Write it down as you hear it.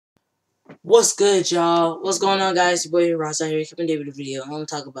What's good, y'all? What's going on, guys? Your boy here, Ross, out here coming to with a video. I'm gonna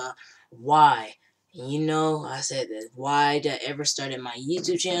talk about why. And you know, I said that why did I ever started my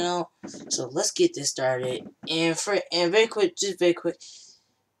YouTube channel. So let's get this started. And very quick, just very quick.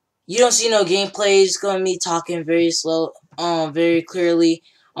 You don't see no gameplay. It's gonna be talking very slow, very clearly.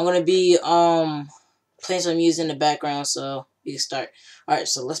 I'm gonna be playing some music in the background, so we can start. All right,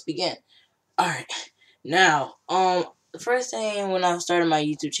 so let's begin. All right, now the first thing when I started my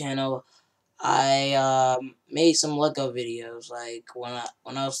YouTube channel. I made some Lego videos. Like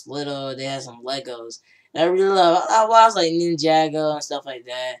when I was little, they had some Legos. And I really love. I watched like Ninjago and stuff like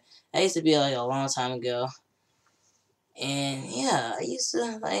that. That used to be like a long time ago. And yeah, I used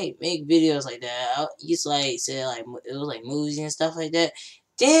to like make videos like that. I used to like say like it was like movies and stuff like that.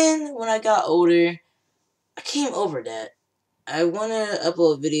 Then when I got older, I came over that. I want to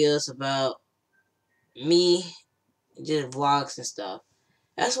upload videos about me, just vlogs and stuff.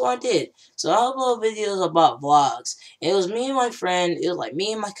 That's what I did. So I upload videos about vlogs. It was me and my friend. It was like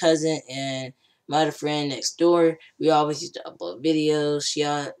me and my cousin and my other friend next door. We always used to upload videos. She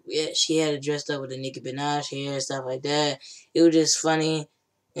had it dressed up with a Nicki Minaj hair and stuff like that. It was just funny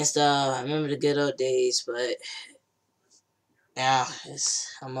and stuff. I remember the good old days, but now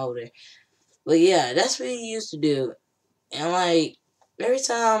I'm older. But yeah, that's what he used to do. And like every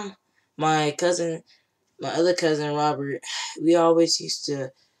time my cousin my other cousin Robert, we always used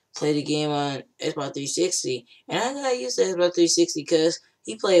to play the game on Xbox 360, and I got used to Xbox 360 because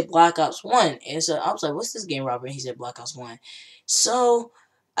he played Black Ops 1, and so I was like, "What's this game, Robert?" And he said Black Ops 1. So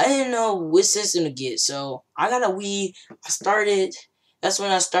I didn't know which system to get, so I got a Wii. I started. That's when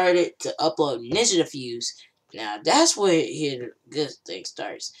I started to upload Ninja Diffuse. Now that's where here the good thing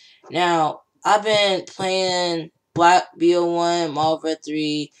starts. Now I've been playing Black BO1, Marvel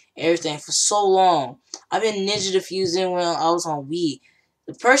 3, everything for so long. I've been Ninja Diffusing when I was on Wii.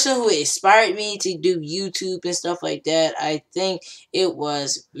 The person who inspired me to do YouTube and stuff like that, I think it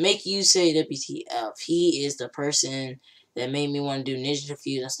was Make You Say WTF. He is the person that made me want to do Ninja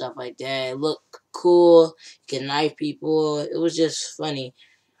Diffuse and stuff like that. It looked cool. You can knife people. It was just funny.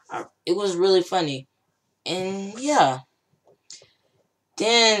 It was really funny. And yeah.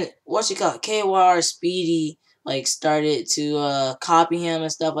 Then what you call it, KYR Speedy like started to copy him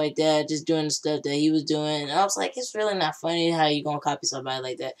and stuff like that, just doing the stuff that he was doing. And I was like, it's really not funny how you gonna copy somebody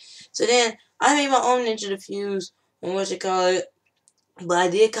like that. So then I made my own Ninja Diffuse and what you call it. But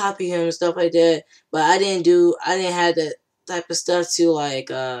I did copy him and stuff like that. But I didn't have that type of stuff to like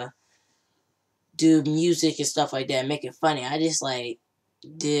do music and stuff like that, make it funny. I just like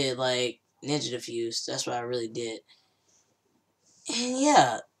did like Ninja Diffuse. That's what I really did. And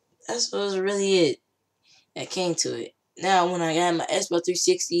yeah, that's what was really it that came to it. Now, when I got my Xbox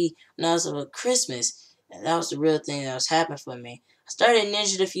 360 when I was over Christmas, that was the real thing that was happening for me. I started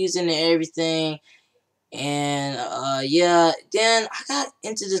Ninja Diffusing and everything, and yeah, then I got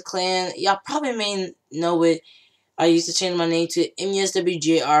into this clan. Y'all probably may know it. I used to change my name to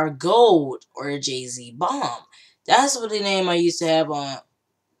MESWJR Gold or JZ Bomb. That's what the name I used to have on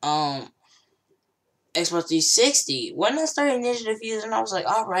um Xbox 360. When I started Ninja Diffusion, I was like,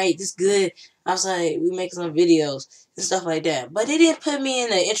 alright, this good. I was like, we make some videos and stuff like that. But they didn't put me in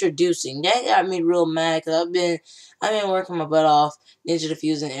the introducing. That got me real mad because I've been working my butt off, Ninja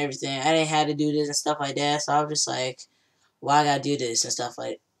Diffusing and everything. I didn't have to do this and stuff like that. So I was just like, why I gotta do this and stuff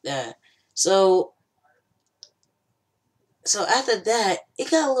like that. So after that, it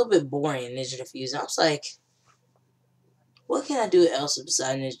got a little bit boring in Ninja Diffusing. I was like, what can I do else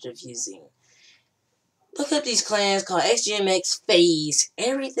besides Ninja Diffusing? Look up these clans called XGMX Phase.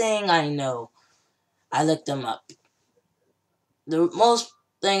 Everything I know, I looked them up. The most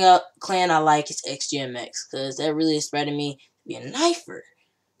clan I like is XGMX because that really inspired me to be a knifer.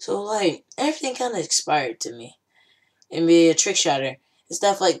 So like everything kind of expired to me and be a trick shotter and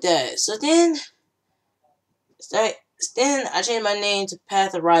stuff like that. So start, then I changed my name to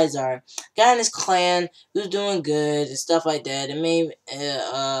Path of Rizar. Got in this clan who's doing good and stuff like that. And made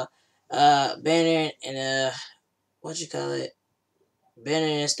banner and what you call it, banner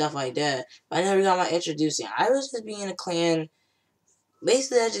and stuff like that. But I never got my introducing. I was just being a clan.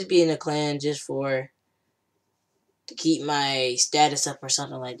 Basically, I just be in a clan just to keep my status up or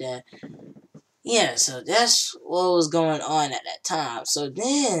something like that. Yeah, so that's what was going on at that time. So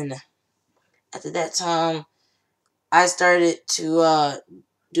then, after that time, I started to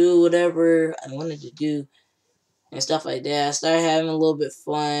do whatever I wanted to do and stuff like that. I started having a little bit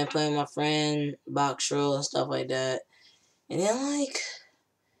fun playing with my friend Boxroll and stuff like that. And then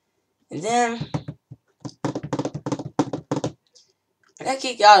I got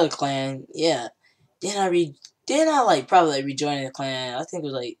kicked out of the clan. Yeah. Then I like probably like rejoined the clan. I think it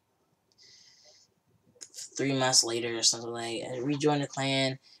was like 3 months later or something like that. I rejoined the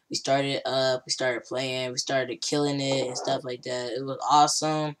clan. We started up. We started playing. We started killing it and stuff like that. It was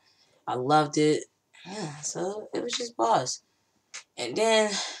awesome. I loved it. Yeah, so it was just boss. And then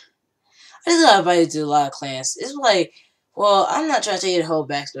I just got invited to a lot of clans. It's like, well, I'm not trying to tell you the whole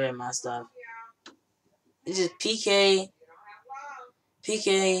backstory of my stuff. It's just PK,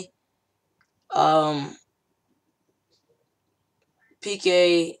 um,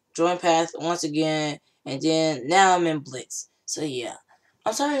 PK, join path once again, and then now I'm in Blitz. So yeah,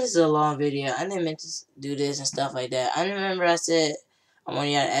 I'm sorry this is a long video. I didn't meant to do this and stuff like that. I remember I said I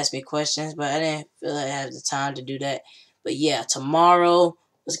wanted y'all to ask me questions, but I didn't feel like I had the time to do that. But yeah, tomorrow,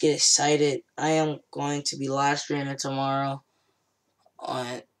 let's get excited. I am going to be live streaming tomorrow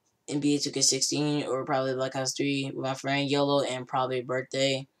on NBA 2K16 or probably Black Ops 3 with my friend Yellow and probably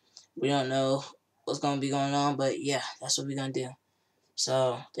birthday. We don't know what's going to be going on, but yeah, that's what we're going to do.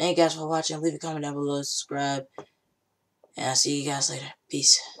 So, thank you guys for watching. Leave a comment down below, subscribe, and I'll see you guys later.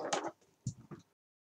 Peace.